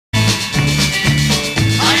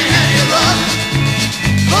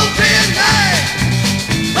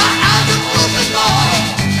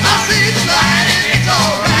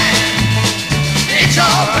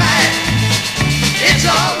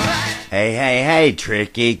Hey,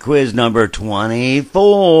 tricky quiz number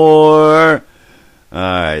 24.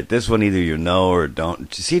 Alright, this one either you know or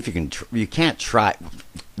don't. See if you can, you can't try,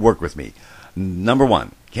 work with me. Number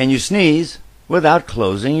 1, can you sneeze without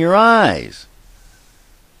closing your eyes?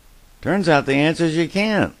 Turns out the answer is you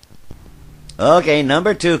can't. Okay,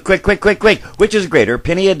 number 2, quick. Which is greater,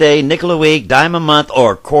 penny a day, nickel a week, dime a month,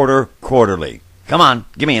 or quarterly? Come on,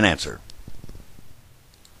 give me an answer.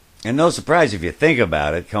 And no surprise if you think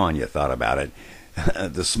about it. Come on, you thought about it.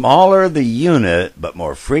 The smaller the unit, but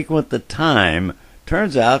more frequent the time,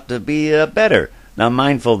 turns out to be better. Now,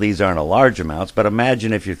 mindful these aren't a large amounts, but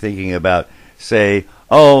imagine if you're thinking about, say,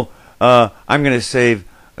 I'm going to save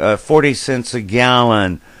 40 cents a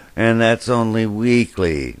gallon, and that's only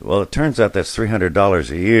weekly. Well, it turns out that's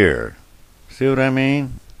 $300 a year. See what I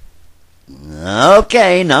mean?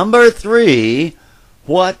 Okay, number 3.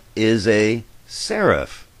 What is a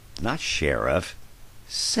serif? Not sheriff,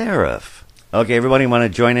 serif. Okay, everybody want to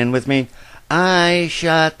join in with me? I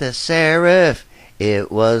shot the serif.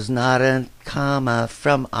 It was not a comma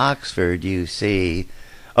from Oxford, you see.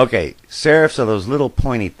 Okay, serifs are those little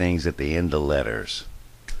pointy things at the end of letters.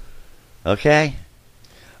 Okay?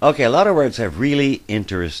 Okay, a lot of words have really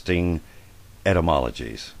interesting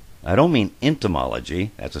etymologies. I don't mean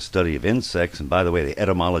entomology. That's a study of insects. And by the way, the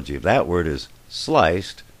etymology of that word is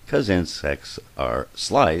sliced, because insects are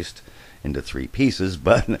sliced into 3 pieces,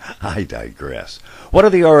 but I digress. What are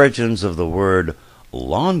the origins of the word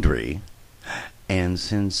laundry and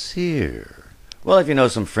sincere? Well, if you know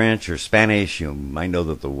some French or Spanish, you might know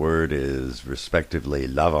that the word is respectively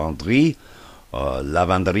lavanderie or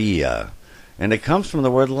lavanderia, and it comes from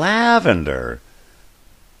the word lavender.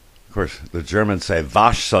 Of course, the Germans say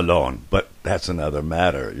Waschsalon, but that's another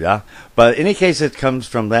matter, yeah? But in any case, it comes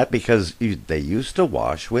from that because they used to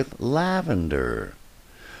wash with lavender.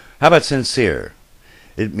 How about sincere?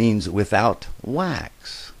 It means without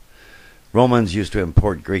wax. Romans used to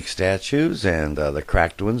import Greek statues, and the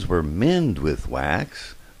cracked ones were mended with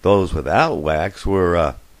wax. Those without wax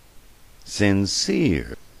were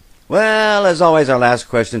sincere. Well, as always, our last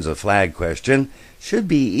question is a flag question. Should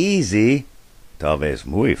be easy. Tal vez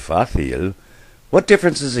muy fácil. What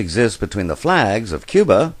differences exist between the flags of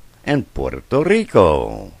Cuba and Puerto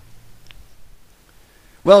Rico?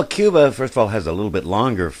 Well, Cuba, first of all, has a little bit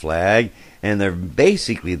longer flag, and they're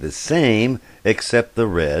basically the same, except the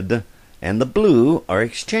red and the blue are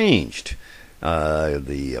exchanged.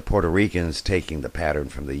 The Puerto Ricans taking the pattern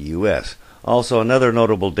from the U.S. Also, another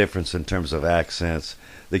notable difference in terms of accents,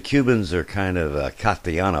 the Cubans are kind of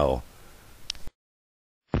Castellano,